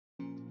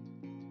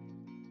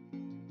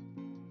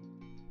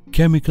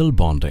Chemical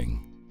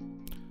bonding.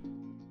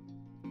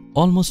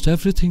 Almost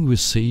everything we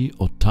see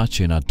or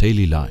touch in our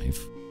daily life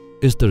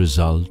is the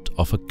result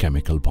of a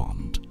chemical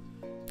bond.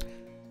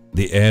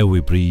 The air we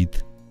breathe,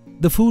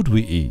 the food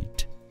we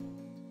eat,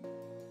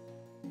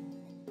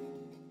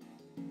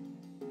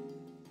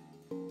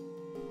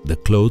 the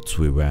clothes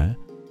we wear,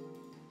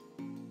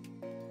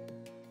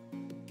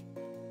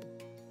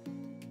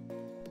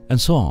 and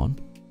so on,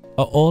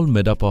 are all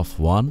made up of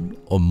one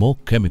or more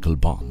chemical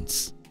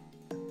bonds.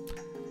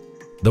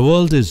 The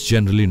world is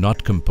generally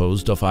not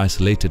composed of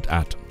isolated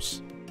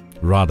atoms.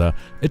 Rather,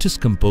 it is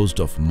composed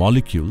of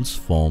molecules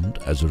formed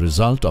as a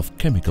result of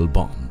chemical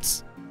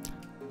bonds.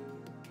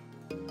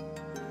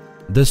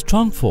 The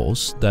strong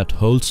force that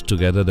holds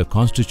together the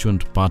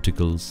constituent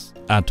particles,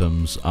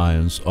 atoms,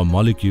 ions, or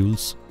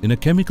molecules in a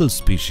chemical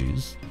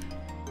species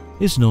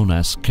is known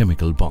as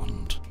chemical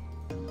bond.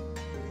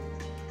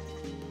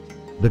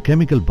 The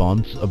chemical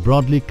bonds are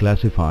broadly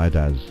classified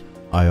as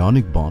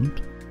ionic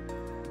bond,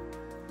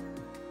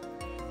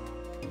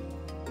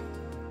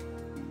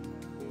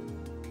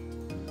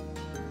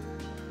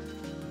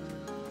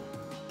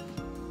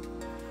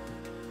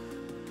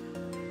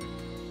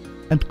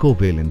 and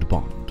covalent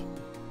bond.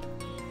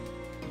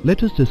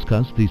 Let us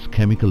discuss these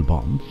chemical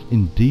bonds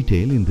in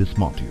detail in this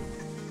module.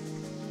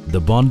 The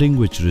bonding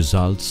which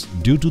results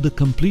due to the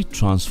complete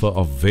transfer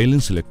of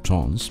valence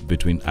electrons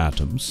between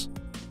atoms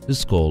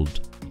is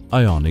called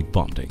ionic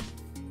bonding.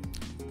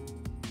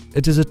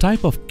 It is a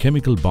type of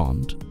chemical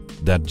bond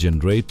that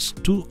generates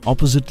two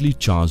oppositely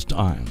charged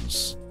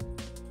ions.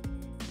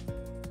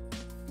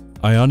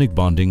 Ionic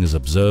bonding is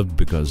observed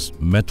because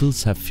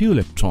metals have few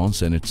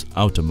electrons in its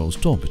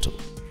outermost orbital.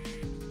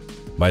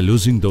 By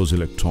losing those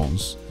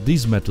electrons,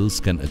 these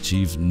metals can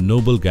achieve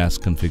noble gas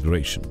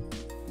configuration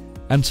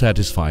and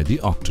satisfy the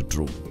octet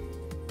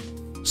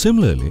rule.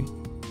 Similarly,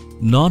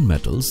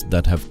 non-metals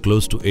that have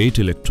close to 8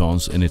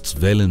 electrons in its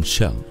valence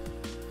shell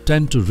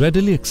tend to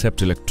readily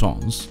accept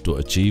electrons to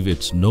achieve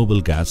its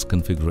noble gas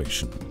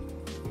configuration.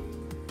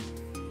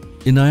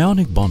 In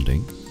ionic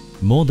bonding,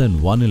 more than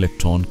one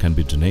electron can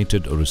be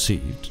donated or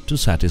received to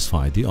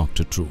satisfy the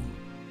octet rule.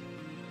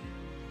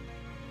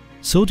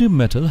 Sodium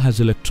metal has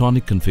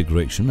electronic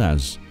configuration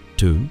as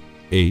 2,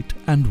 8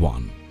 and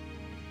 1.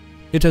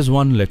 It has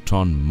one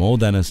electron more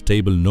than a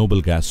stable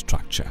noble gas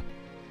structure.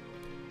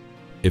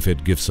 If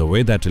it gives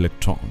away that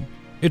electron,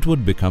 it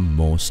would become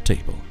more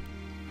stable.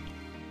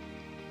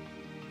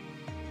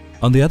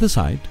 On the other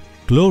side,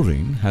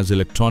 chlorine has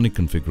electronic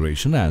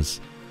configuration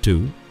as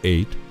 2,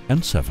 8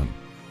 and 7.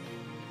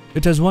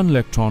 It has one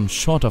electron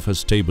short of a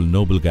stable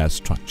noble gas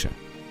structure.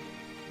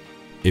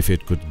 If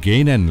it could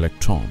gain an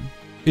electron,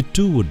 it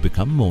too would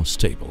become more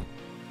stable.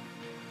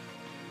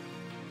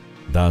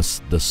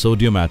 Thus, the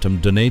sodium atom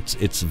donates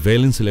its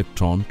valence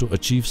electron to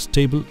achieve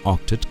stable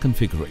octet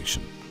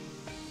configuration.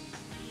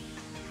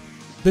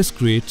 This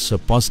creates a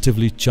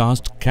positively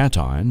charged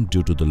cation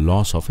due to the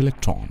loss of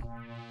electron.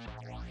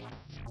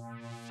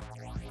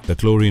 The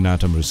chlorine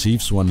atom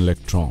receives one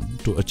electron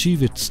to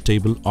achieve its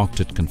stable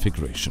octet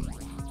configuration.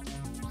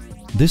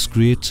 This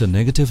creates a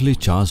negatively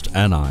charged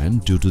anion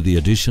due to the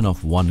addition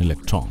of one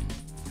electron.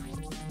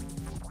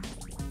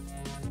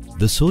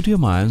 The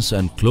sodium ions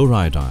and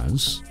chloride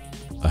ions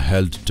are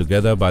held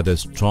together by the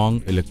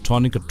strong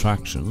electronic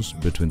attractions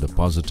between the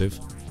positive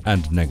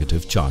and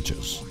negative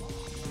charges.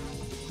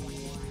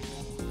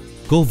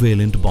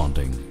 Covalent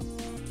bonding.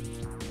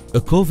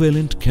 A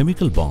covalent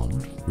chemical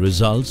bond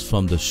results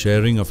from the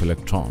sharing of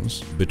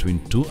electrons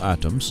between two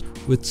atoms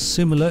with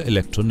similar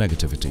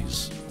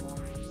electronegativities.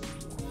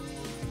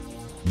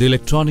 The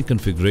electronic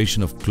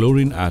configuration of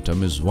chlorine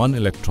atom is one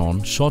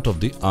electron short of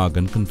the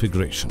argon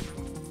configuration.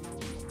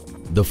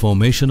 The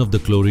formation of the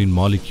chlorine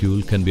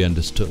molecule can be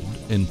understood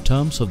in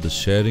terms of the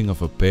sharing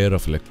of a pair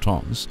of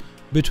electrons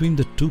between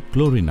the two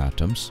chlorine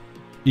atoms,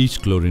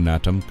 each chlorine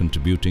atom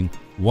contributing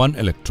one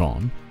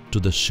electron to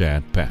the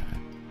shared pair.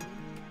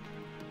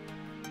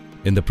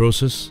 In the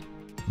process,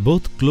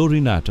 both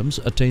chlorine atoms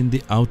attain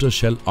the outer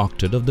shell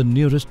octet of the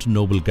nearest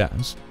noble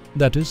gas,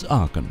 that is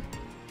argon.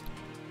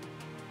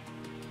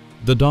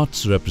 The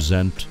dots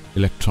represent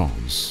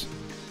electrons.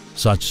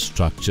 Such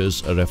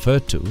structures are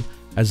referred to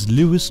as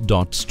Lewis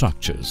dot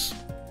structures.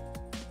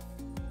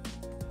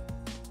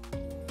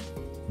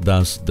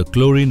 Thus, the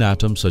chlorine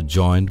atoms are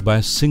joined by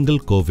a single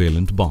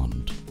covalent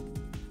bond.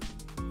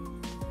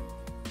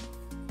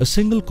 A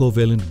single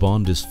covalent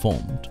bond is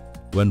formed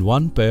when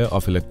one pair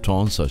of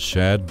electrons are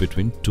shared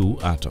between two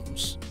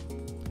atoms.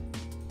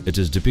 It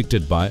is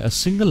depicted by a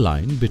single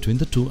line between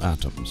the two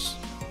atoms.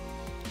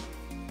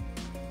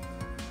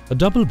 A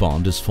double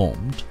bond is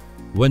formed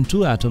when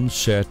two atoms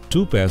share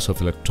two pairs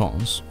of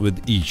electrons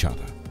with each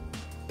other.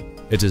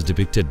 It is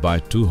depicted by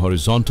two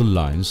horizontal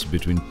lines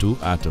between two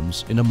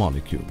atoms in a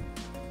molecule.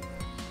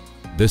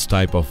 This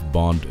type of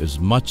bond is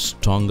much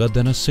stronger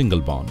than a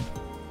single bond,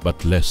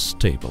 but less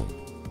stable.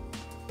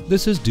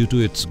 This is due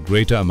to its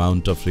greater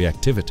amount of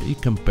reactivity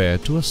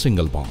compared to a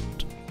single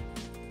bond.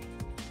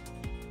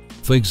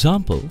 For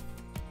example,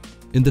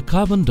 In the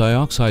carbon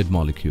dioxide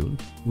molecule,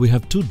 we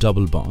have two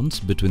double bonds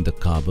between the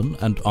carbon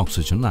and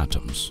oxygen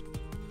atoms.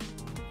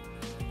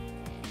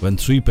 When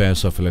three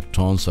pairs of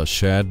electrons are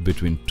shared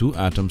between two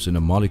atoms in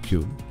a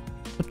molecule,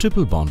 a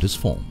triple bond is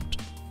formed.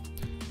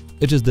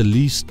 It is the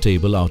least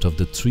stable out of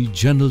the three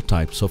general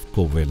types of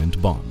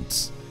covalent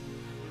bonds.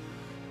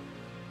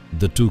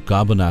 The two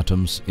carbon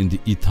atoms in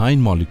the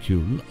ethyne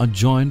molecule are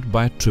joined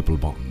by a triple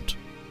bond.